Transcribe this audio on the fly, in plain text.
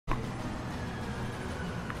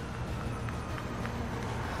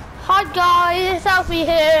Hi guys, it's Alfie here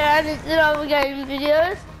and it's another game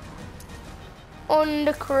videos on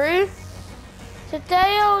the crew.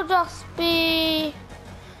 Today I'll just be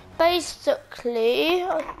basically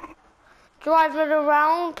driving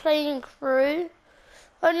around playing crew.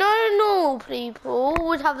 I know normal people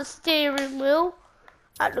would have a steering wheel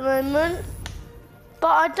at the moment,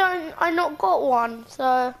 but I not got one,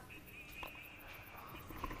 so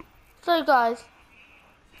guys,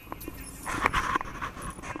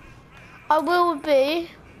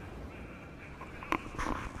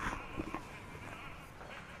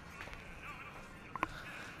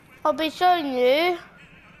 I'll be showing you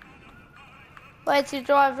where to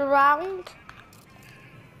drive around.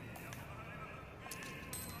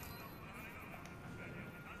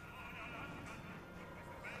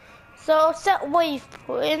 So I'll set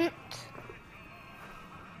waypoint.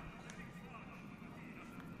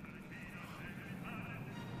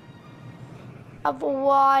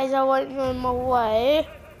 Otherwise I won't know my way.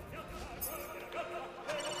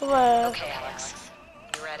 Well. Okay, Alex.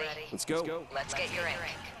 You ready? Let's go. Let's get your ink.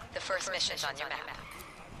 The first mission's on your map.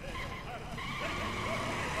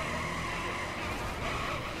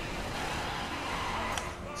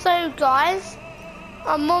 So guys,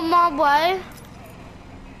 I'm on my way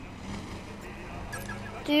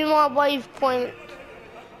to my waypoint.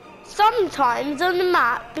 Sometimes on the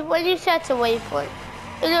map, when you set a waypoint,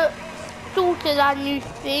 it looks shorter than you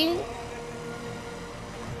think.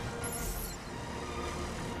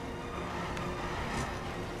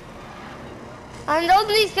 And on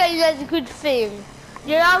this game, there's a good thing.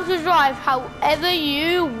 You're allowed to drive however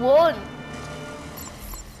you want.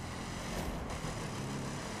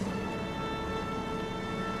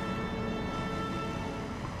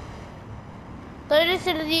 So this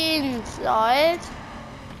is the inside.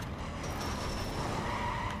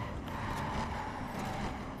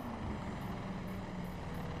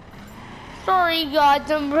 Sorry guys,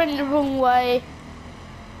 I'm running the wrong way.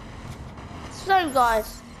 So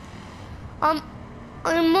guys, I'm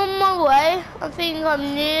on my way. I think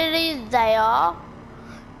I'm nearly there,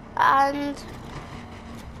 and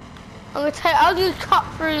I'm gonna cut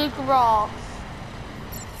through the grass.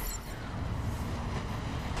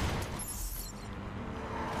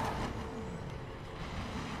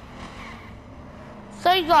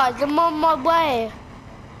 So guys, I'm on my way.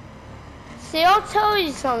 See, I'll tell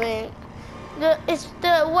you something. The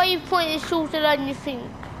waypoint is shorter than you think.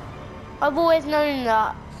 I've always known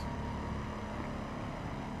that.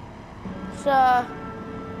 So,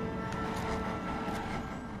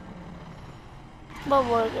 what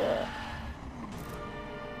was it?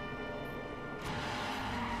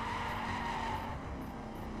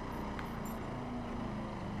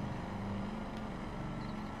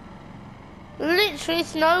 Literally,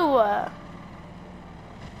 it's nowhere.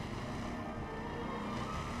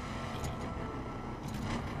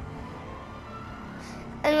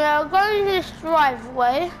 Anyway, I'll go into this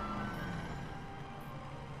driveway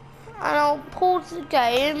and I'll pause the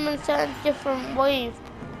game and set a different wave.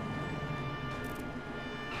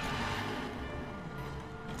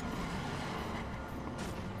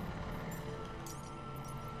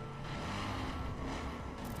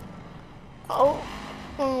 Oh,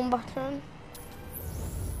 wrong button.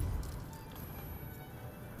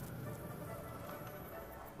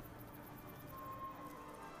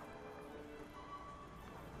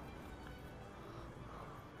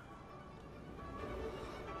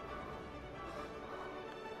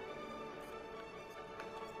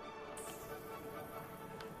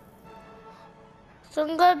 So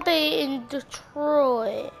I'm going to be in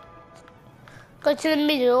Detroit. Go to the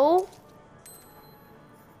middle.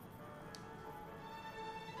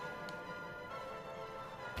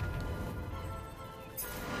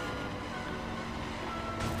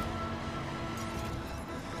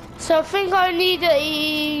 So I think I need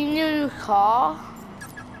a new car.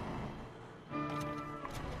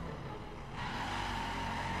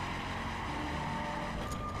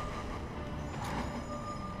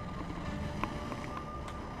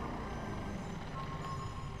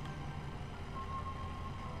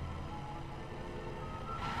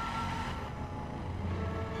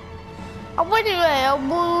 Anyway, I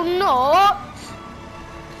will not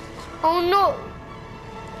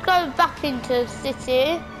go back into the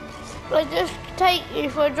city. I'll just take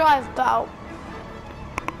you for a drive about.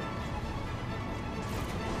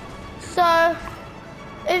 So,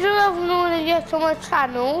 if you ever want to get on my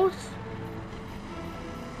channels,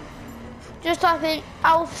 just type in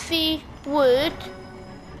Alfie Wood,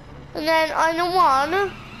 and then I'm the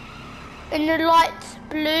one in the light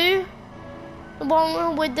blue. The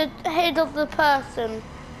one with the head of the person.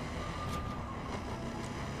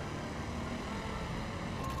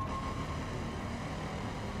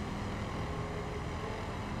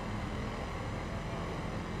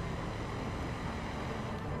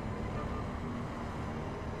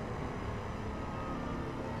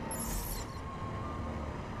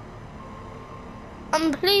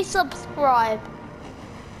 And please subscribe.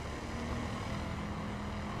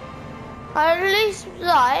 I at least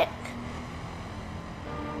like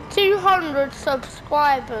 200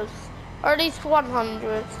 subscribers, or at least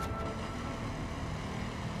 100.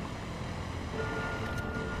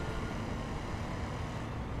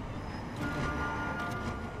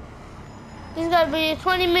 This is going to be a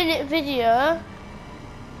 20-minute video.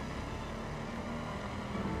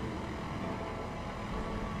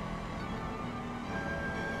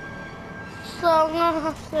 So I'm going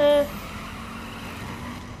to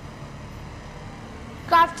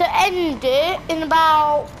have to end it in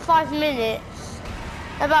about 5 minutes.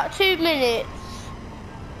 About 2 minutes.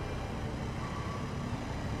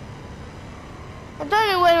 I don't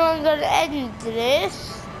know when I'm going to end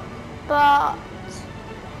this, but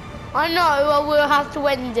I know I will have to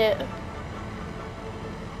end it.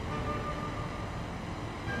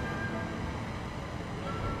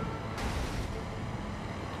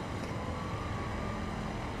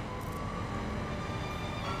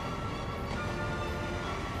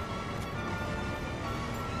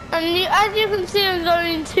 And as you can see, I'm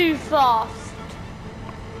going too fast.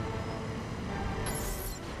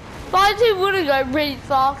 But I do want to go really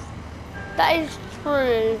fast. That is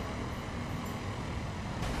true.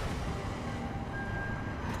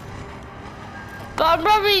 But I'm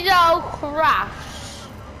probably now crash.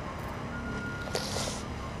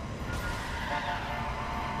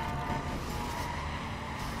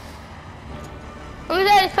 I'm going to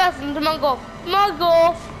take this person to mug off. Mug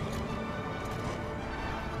off.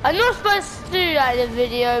 I'm not supposed to do that in the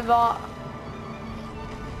video, but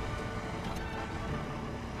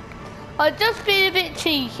I've just been a bit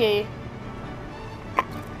cheeky.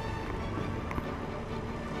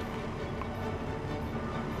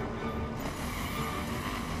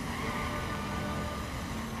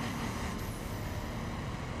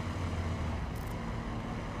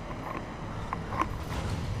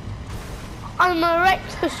 I'm a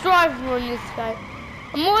reckless driver on this game.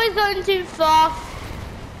 I'm always going too fast.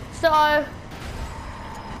 So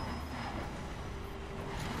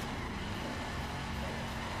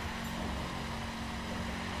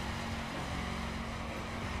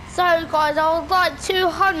guys, I would like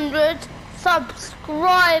 200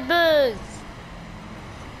 subscribers,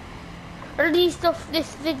 at least off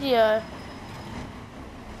this video.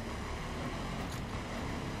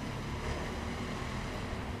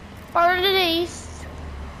 Or at least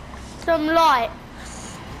some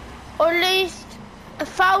likes, or at least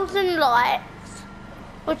 1,000 likes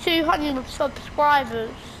or 200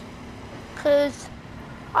 subscribers, because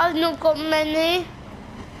I've not got many.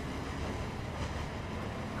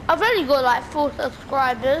 I've only got like 4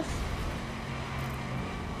 subscribers.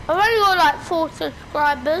 I've only got like 4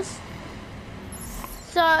 subscribers.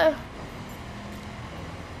 So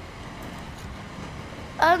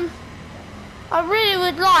I really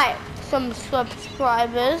would like some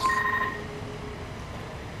subscribers.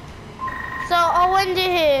 So I'll end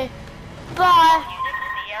it here. Bye.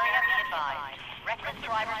 The area be advised. Reckless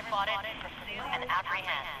driver spotted. Pursue and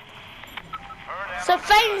apprehend. So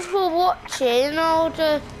thanks for watching. I'll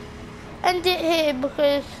just end it here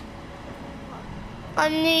because I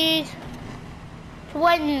need to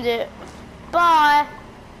end it. Bye.